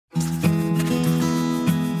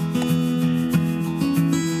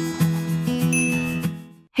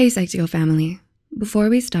Hey Psych2Go family. Before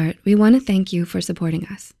we start, we wanna thank you for supporting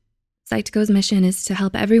us. Psych2Go's mission is to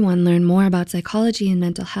help everyone learn more about psychology and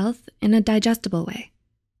mental health in a digestible way.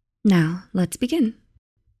 Now, let's begin.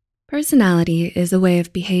 Personality is a way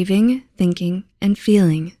of behaving, thinking, and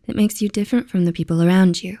feeling that makes you different from the people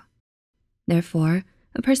around you. Therefore,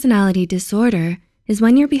 a personality disorder is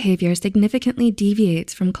when your behavior significantly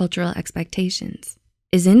deviates from cultural expectations,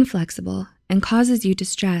 is inflexible, and causes you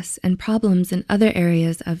distress and problems in other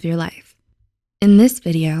areas of your life. In this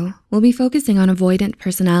video, we'll be focusing on avoidant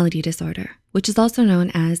personality disorder, which is also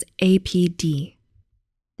known as APD.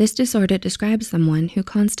 This disorder describes someone who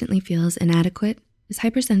constantly feels inadequate, is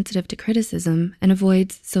hypersensitive to criticism, and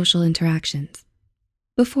avoids social interactions.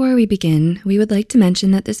 Before we begin, we would like to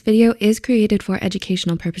mention that this video is created for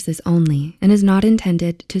educational purposes only and is not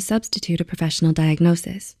intended to substitute a professional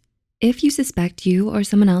diagnosis. If you suspect you or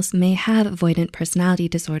someone else may have avoidant personality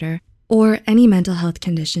disorder or any mental health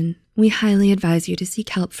condition, we highly advise you to seek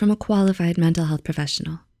help from a qualified mental health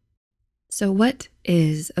professional. So what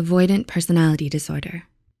is avoidant personality disorder?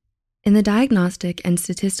 In the Diagnostic and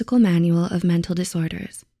Statistical Manual of Mental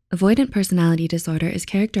Disorders, avoidant personality disorder is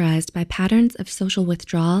characterized by patterns of social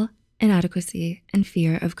withdrawal, inadequacy, and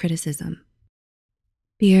fear of criticism.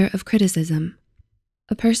 Fear of criticism.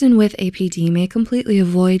 A person with APD may completely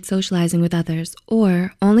avoid socializing with others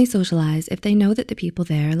or only socialize if they know that the people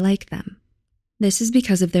there like them. This is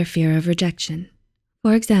because of their fear of rejection.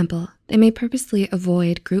 For example, they may purposely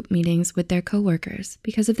avoid group meetings with their coworkers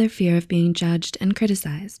because of their fear of being judged and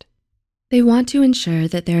criticized. They want to ensure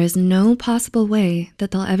that there is no possible way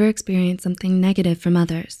that they'll ever experience something negative from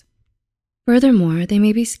others. Furthermore, they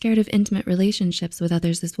may be scared of intimate relationships with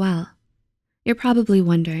others as well. You're probably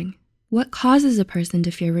wondering, what causes a person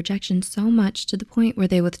to fear rejection so much to the point where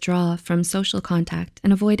they withdraw from social contact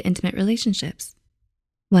and avoid intimate relationships?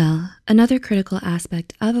 Well, another critical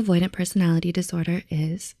aspect of avoidant personality disorder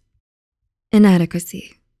is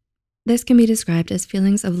inadequacy. This can be described as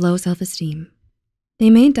feelings of low self-esteem. They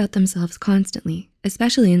may doubt themselves constantly,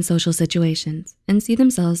 especially in social situations, and see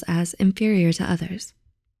themselves as inferior to others.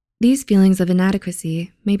 These feelings of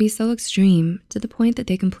inadequacy may be so extreme to the point that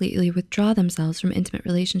they completely withdraw themselves from intimate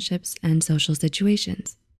relationships and social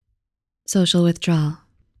situations. Social withdrawal.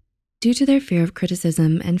 Due to their fear of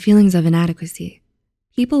criticism and feelings of inadequacy,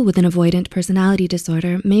 people with an avoidant personality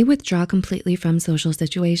disorder may withdraw completely from social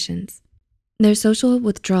situations. Their social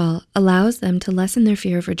withdrawal allows them to lessen their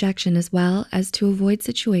fear of rejection as well as to avoid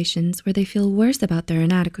situations where they feel worse about their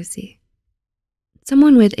inadequacy.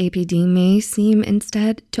 Someone with APD may seem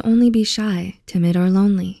instead to only be shy, timid, or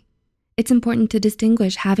lonely. It's important to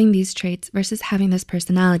distinguish having these traits versus having this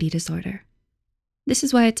personality disorder. This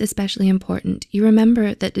is why it's especially important you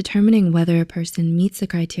remember that determining whether a person meets the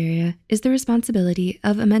criteria is the responsibility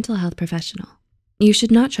of a mental health professional. You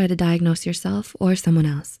should not try to diagnose yourself or someone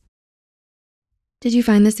else. Did you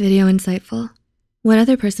find this video insightful? What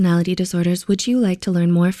other personality disorders would you like to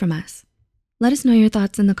learn more from us? Let us know your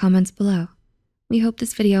thoughts in the comments below. We hope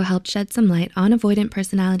this video helped shed some light on avoidant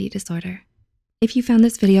personality disorder. If you found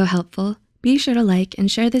this video helpful, be sure to like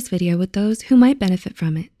and share this video with those who might benefit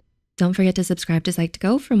from it. Don't forget to subscribe to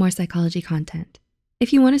Psych2Go for more psychology content.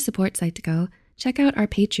 If you wanna support Psych2Go, check out our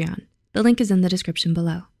Patreon. The link is in the description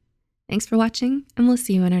below. Thanks for watching, and we'll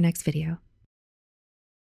see you in our next video.